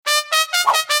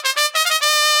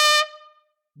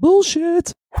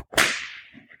Bullshit.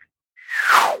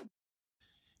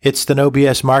 It's the No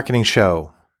BS Marketing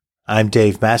Show. I'm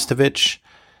Dave Mastovich,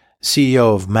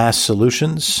 CEO of Mass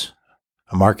Solutions,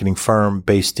 a marketing firm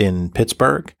based in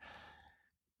Pittsburgh.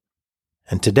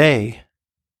 And today,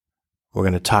 we're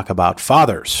going to talk about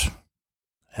fathers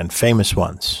and famous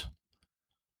ones.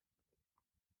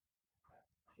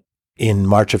 In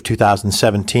March of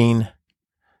 2017,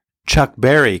 Chuck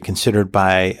Berry, considered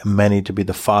by many to be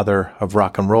the father of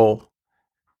rock and roll,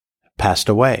 passed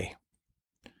away.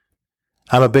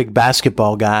 I'm a big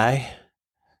basketball guy,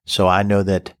 so I know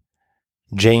that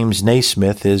James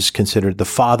Naismith is considered the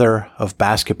father of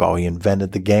basketball. He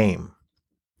invented the game.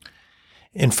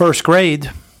 In first grade,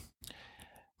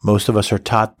 most of us are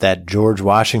taught that George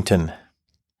Washington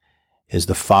is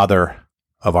the father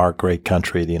of our great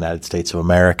country, the United States of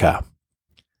America.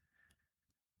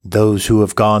 Those who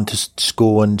have gone to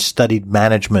school and studied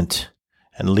management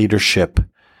and leadership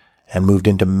and moved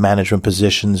into management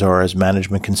positions or as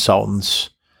management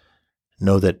consultants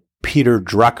know that Peter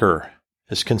Drucker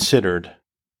is considered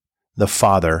the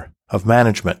father of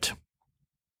management.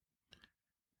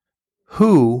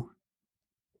 Who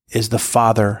is the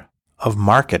father of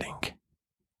marketing?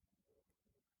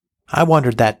 I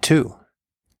wondered that too.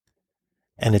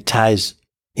 And it ties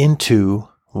into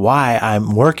why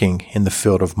I'm working in the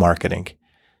field of marketing.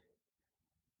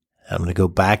 I'm going to go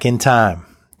back in time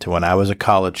to when I was a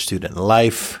college student.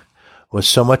 Life was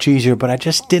so much easier, but I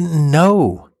just didn't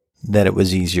know that it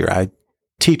was easier. I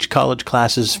teach college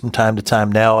classes from time to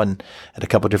time now and at a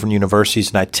couple of different universities,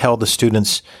 and I tell the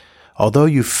students, although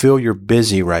you feel you're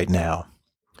busy right now,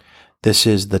 this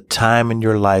is the time in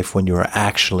your life when you are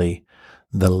actually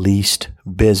the least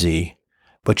busy,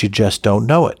 but you just don't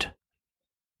know it.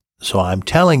 So I'm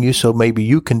telling you, so maybe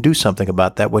you can do something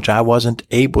about that, which I wasn't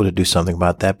able to do something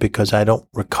about that because I don't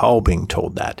recall being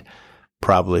told that.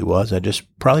 Probably was. I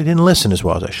just probably didn't listen as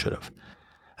well as I should have.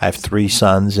 I have 3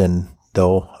 sons, and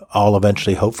they'll all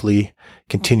eventually, hopefully,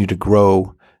 continue to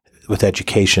grow with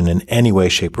education in any way,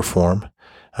 shape, or form,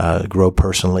 grow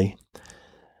personally.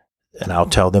 And I'll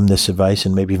tell them this advice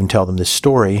and maybe even tell them this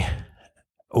story.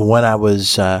 When I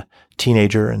was a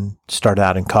teenager and started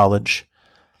out in college,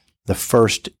 the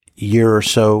first year or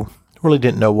so, really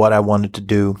didn't know what I wanted to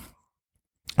do.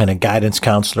 And a guidance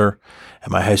counselor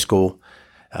at my high school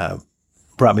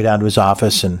brought me down to his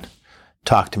office and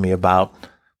talked to me about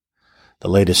the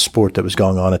latest sport that was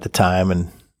going on at the time,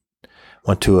 and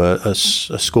went to a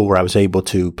school where I was able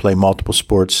to play multiple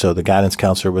sports. So the guidance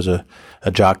counselor was a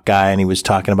jock guy, and he was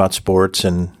talking about sports.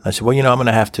 And I said, well, I'm going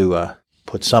to have to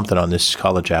put something on this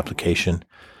college application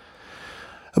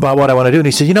about what I want to do. And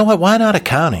he said, you know what, why not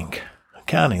accounting?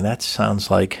 Accounting, that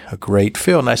sounds like a great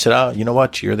field. And I said, oh, you know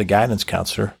what, you're the guidance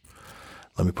counselor.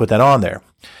 Let me put that on there.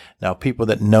 Now, people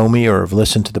that know me or have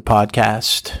listened to the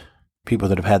podcast, people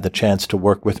that have had the chance to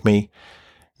work with me,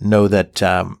 know that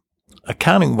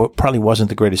accounting probably wasn't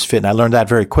the greatest fit. And I learned that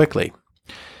very quickly.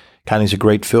 Accounting is a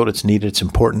great field. It's needed. It's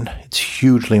important. It's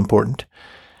hugely important.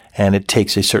 And it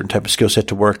takes a certain type of skill set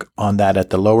to work on that at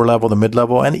the lower level, the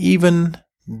mid-level, and even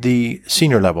the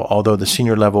senior level, although the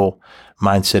senior level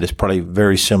mindset is probably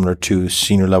very similar to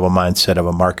senior level mindset of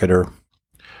a marketer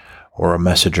or a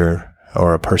messenger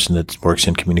or a person that works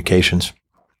in communications,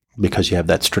 because you have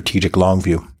that strategic long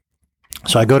view.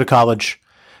 So I go to college,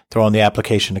 throw on the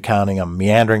application accounting. I'm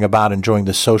meandering about, enjoying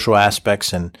the social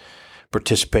aspects and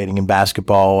participating in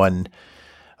basketball and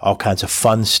all kinds of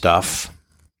fun stuff,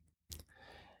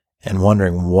 and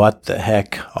wondering what the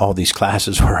heck all these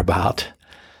classes were about.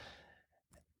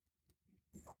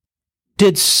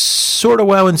 Did sort of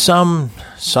well in some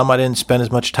I didn't spend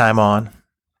as much time on.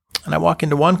 And I walk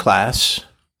into one class,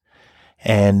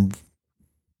 and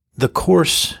the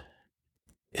course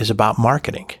is about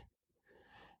marketing.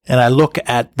 And I look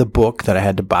at the book that I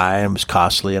had to buy, and it was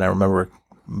costly, and I remember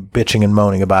bitching and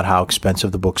moaning about how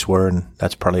expensive the books were, and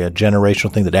that's probably a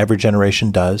generational thing that every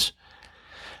generation does.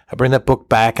 I bring that book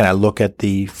back, and I look at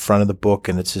the front of the book,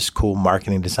 and it's this cool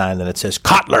marketing design, and it says,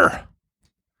 Kotler.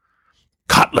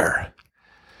 Kotler.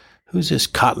 Who's this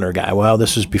Kotler guy? Well,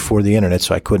 this was before the internet,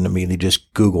 so I couldn't immediately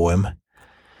just Google him.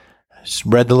 I just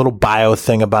read the little bio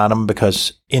thing about him,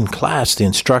 because in class, the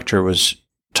instructor was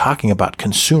talking about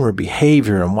consumer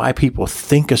behavior and why people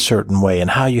think a certain way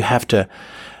and how you have to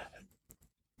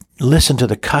listen to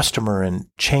the customer and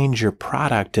change your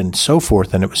product and so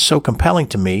forth. And it was so compelling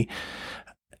to me.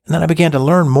 And then I began to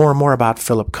learn more and more about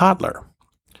Philip Kotler.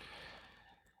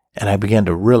 And I began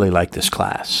to really like this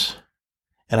class.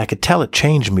 And I could tell it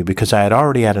changed me because I had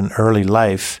already at an early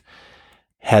life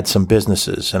had some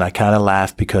businesses. And I kind of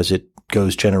laughed because it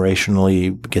goes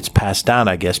generationally, gets passed down,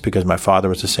 I guess, because my father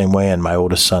was the same way. And my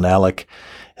oldest son, Alec,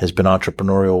 has been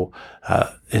entrepreneurial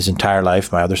his entire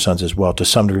life. My other sons as well to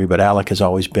some degree, but Alec has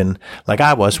always been like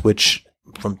I was, which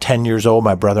from 10 years old,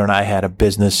 my brother and I had a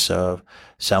business of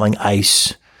selling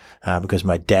ice because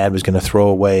my dad was going to throw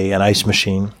away an ice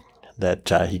machine that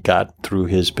he got through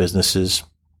his businesses,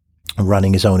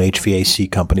 running his own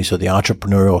HVAC company. So the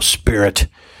entrepreneurial spirit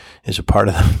is a part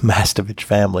of the Mastovich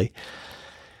family.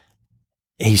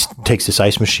 He takes this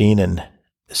ice machine and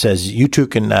says, you two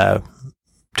can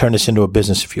turn this into a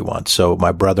business if you want. So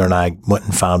my brother and I went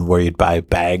and found where you'd buy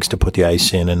bags to put the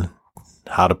ice in and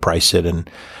how to price it and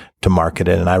to market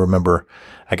it. And I remember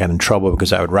I got in trouble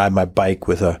because I would ride my bike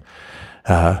with a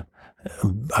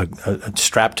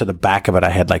strap to the back of it. I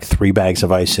had like 3 bags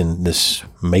of ice in this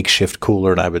makeshift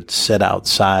cooler, and I would sit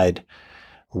outside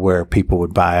where people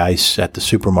would buy ice at the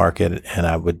supermarket, and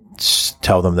I would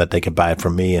tell them that they could buy it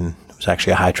from me. And it was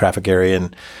actually a high traffic area.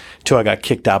 And until I got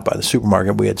kicked out by the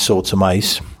supermarket, we had sold some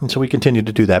ice. And so we continued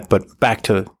to do that. But back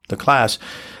to the class,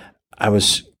 I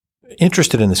was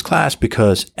interested in this class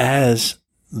because as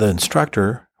the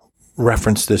instructor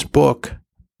referenced this book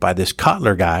by this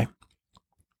Kotler guy,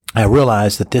 I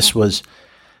realized that this was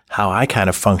how I kind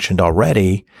of functioned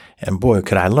already. And boy,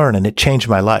 could I learn. And it changed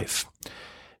my life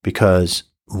because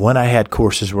when I had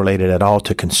courses related at all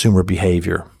to consumer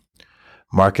behavior,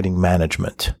 marketing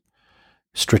management,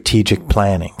 strategic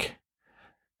planning,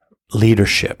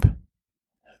 leadership,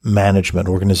 management,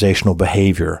 organizational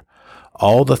behavior,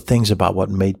 all the things about what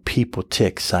made people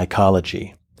tick,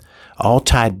 psychology, all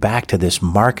tied back to this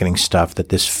marketing stuff that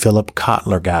this Philip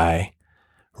Kotler guy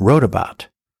wrote about.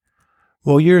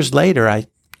 Well, years later, I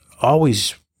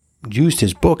always used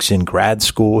his books in grad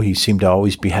school. He seemed to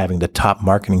always be having the top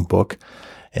marketing book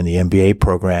in the MBA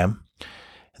program.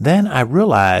 Then I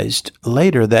realized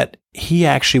later that he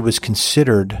actually was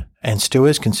considered and still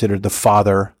is considered the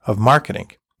father of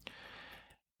marketing.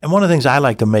 And one of the things I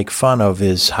like to make fun of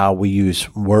is how we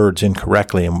use words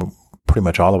incorrectly, and pretty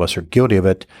much all of us are guilty of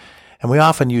it. And we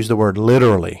often use the word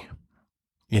literally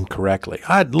incorrectly.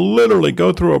 I'd literally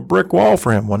go through a brick wall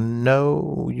for him. Well,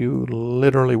 no, you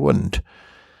literally wouldn't.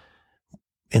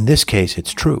 In this case,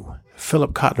 it's true.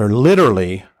 Philip Kotler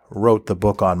literally wrote the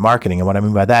book on marketing. And what I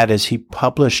mean by that is he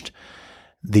published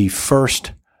the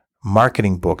first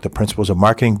marketing book, the Principles of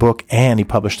Marketing book, and he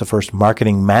published the first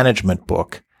marketing management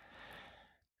book,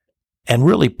 and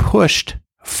really pushed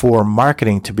for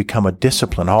marketing to become a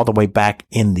discipline all the way back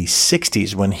in the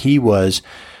 60s when he was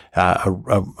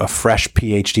a fresh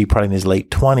PhD, probably in his late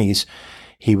 20s.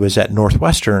 He was at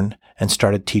Northwestern and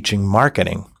started teaching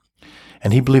marketing.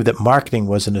 And he believed that marketing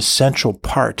was an essential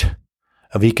part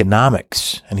of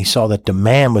economics. And he saw that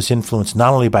demand was influenced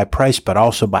not only by price, but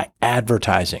also by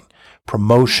advertising,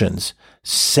 promotions,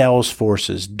 sales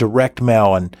forces, direct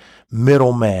mail, and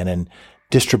middlemen, and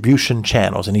distribution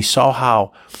channels. And he saw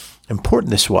how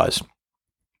important this was.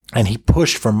 And he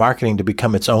pushed for marketing to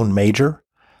become its own major.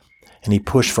 And he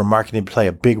pushed for marketing to play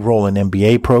a big role in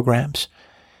MBA programs.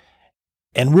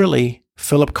 And really,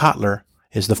 Philip Kotler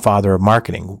is the father of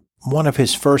marketing. One of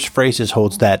his first phrases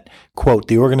holds that, quote,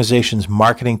 the organization's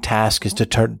marketing task is to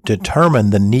determine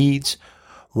the needs,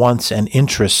 wants, and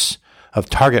interests of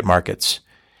target markets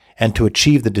and to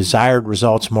achieve the desired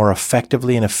results more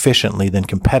effectively and efficiently than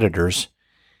competitors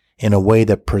in a way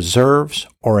that preserves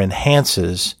or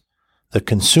enhances the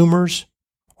consumer's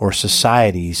or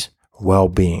society's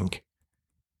well-being.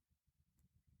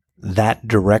 That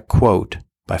direct quote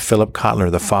by Philip Kotler,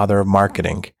 the father of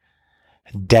marketing,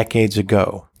 decades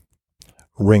ago,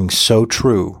 rings so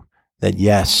true that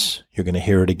yes, you're going to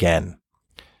hear it again.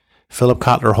 Philip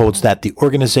Kotler holds that the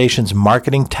organization's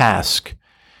marketing task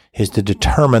is to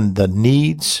determine the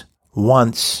needs,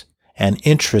 wants, and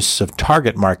interests of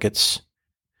target markets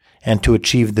and to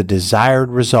achieve the desired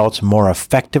results more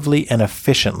effectively and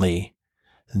efficiently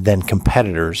than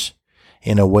competitors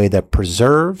in a way that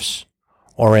preserves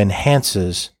or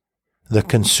enhances the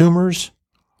consumer's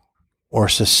or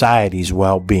society's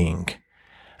well-being.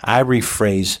 I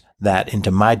rephrase that into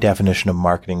my definition of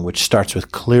marketing, which starts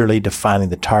with clearly defining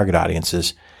the target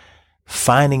audiences,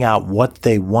 finding out what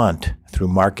they want through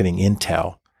marketing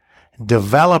intel,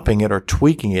 developing it or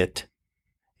tweaking it,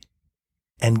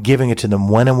 and giving it to them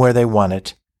when and where they want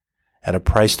it at a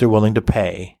price they're willing to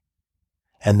pay,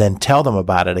 and then tell them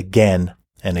about it again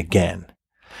and again.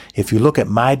 If you look at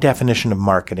my definition of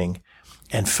marketing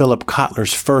and Philip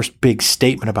Kotler's first big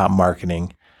statement about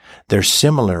marketing, they're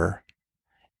similar,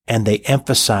 and they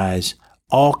emphasize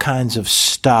all kinds of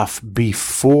stuff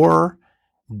before,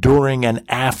 during, and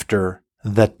after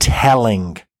the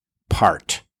telling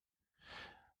part.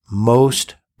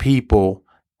 Most people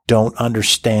don't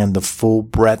understand the full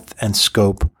breadth and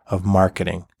scope of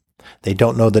marketing. They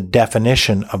don't know the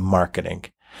definition of marketing.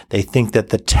 They think that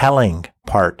the telling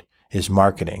part is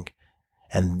marketing.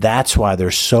 And that's why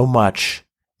there's so much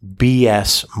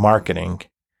BS marketing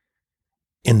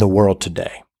in the world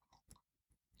today.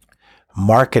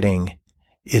 Marketing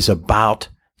is about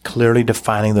clearly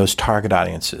defining those target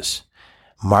audiences.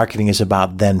 Marketing is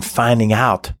about then finding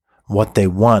out what they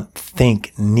want,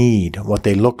 think, need, what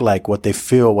they look like, what they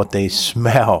feel, what they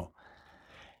smell,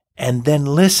 and then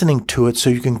listening to it so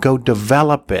you can go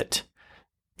develop it.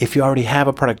 If you already have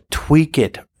a product, tweak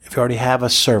it. If you already have a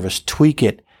service, tweak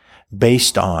it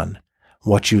based on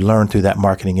what you learned through that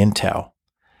marketing intel.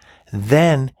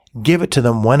 Then give it to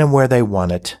them when and where they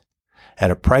want it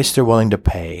at a price they're willing to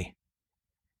pay.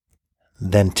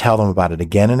 Then tell them about it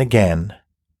again and again.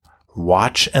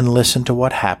 Watch and listen to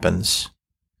what happens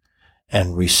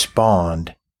and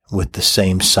respond with the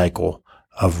same cycle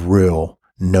of real,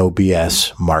 no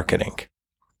BS marketing.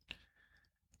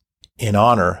 In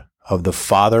honor of the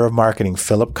father of marketing,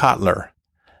 Philip Kotler,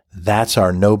 that's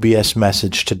our no BS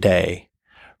message today.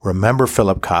 Remember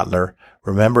Philip Kotler.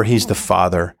 Remember he's the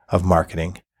father of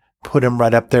marketing. Put him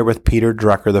right up there with Peter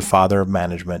Drucker, the father of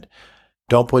management.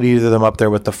 Don't put either of them up there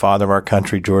with the father of our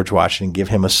country, George Washington. Give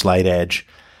him a slight edge.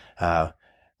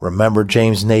 Remember,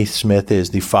 James Naismith is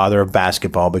the father of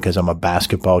basketball because I'm a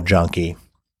basketball junkie.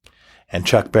 And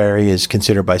Chuck Berry is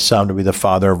considered by some to be the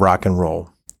father of rock and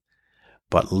roll.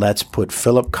 But let's put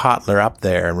Philip Kotler up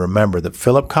there and remember that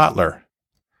Philip Kotler,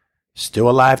 still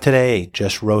alive today,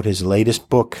 just wrote his latest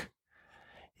book,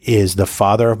 is the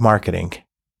father of marketing.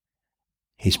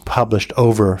 He's published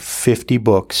over 50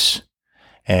 books,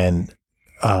 and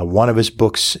one of his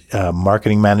books,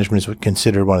 Marketing Management, is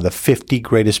considered one of the 50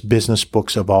 greatest business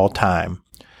books of all time.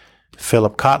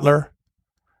 Philip Kotler,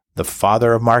 the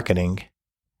father of marketing,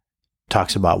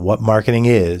 talks about what marketing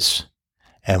is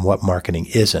and what marketing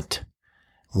isn't.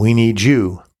 We need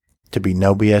you to be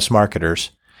no BS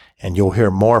marketers, and you'll hear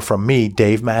more from me,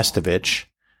 Dave Mastovich,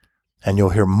 and you'll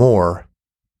hear more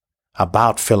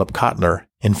about Philip Kotler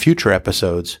in future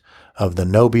episodes of the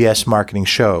No BS Marketing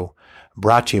Show,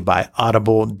 brought to you by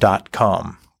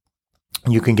Audible.com.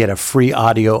 You can get a free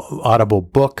Audible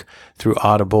book through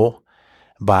Audible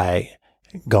by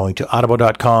going to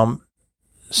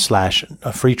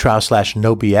audible.com/free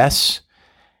trial/nobs,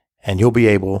 and you'll be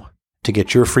able to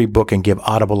get your free book and give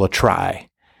Audible a try.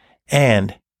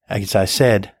 And as I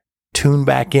said, tune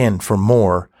back in for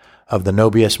more of the No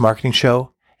BS Marketing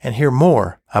Show and hear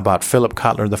more about Philip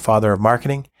Kotler, the father of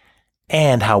marketing,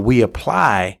 and how we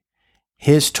apply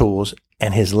his tools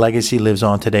and his legacy lives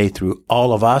on today through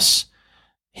all of us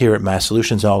here at Mass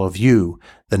Solutions, all of you,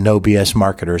 the no BS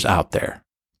marketers out there.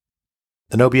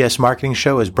 The No BS Marketing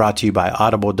Show is brought to you by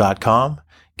Audible.com.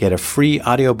 Get a free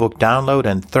audiobook download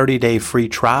and 30-day free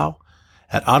trial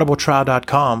at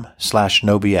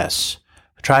audibletrial.com/nobs.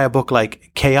 Try a book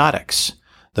like Chaotix,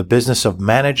 The Business of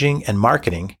Managing and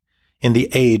Marketing in the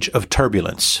Age of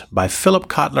Turbulence by Philip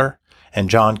Kotler and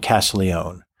John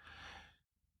Castiglione.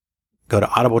 Go to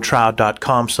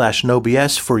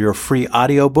audibletrial.com/nobs for your free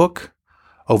audiobook.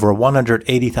 Over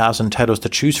 180,000 titles to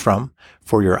choose from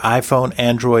for your iPhone,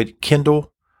 Android,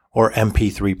 Kindle, or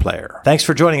MP3 player. Thanks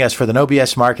for joining us for the No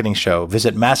BS Marketing Show.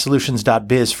 Visit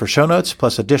masssolutions.biz for show notes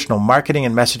plus additional marketing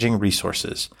and messaging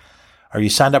resources. Are you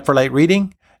signed up for light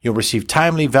reading? You'll receive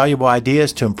timely, valuable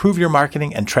ideas to improve your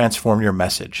marketing and transform your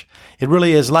message. It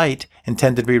really is light,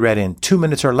 intended to be read in 2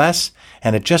 minutes or less,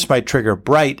 and it just might trigger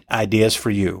bright ideas for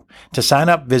you. To sign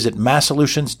up, visit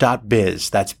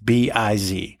masssolutions.biz. That's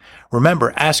B-I-Z.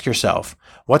 Remember, ask yourself,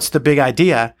 what's the big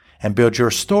idea? And build your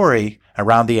story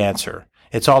around the answer.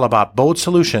 It's all about bold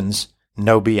solutions,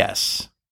 no BS.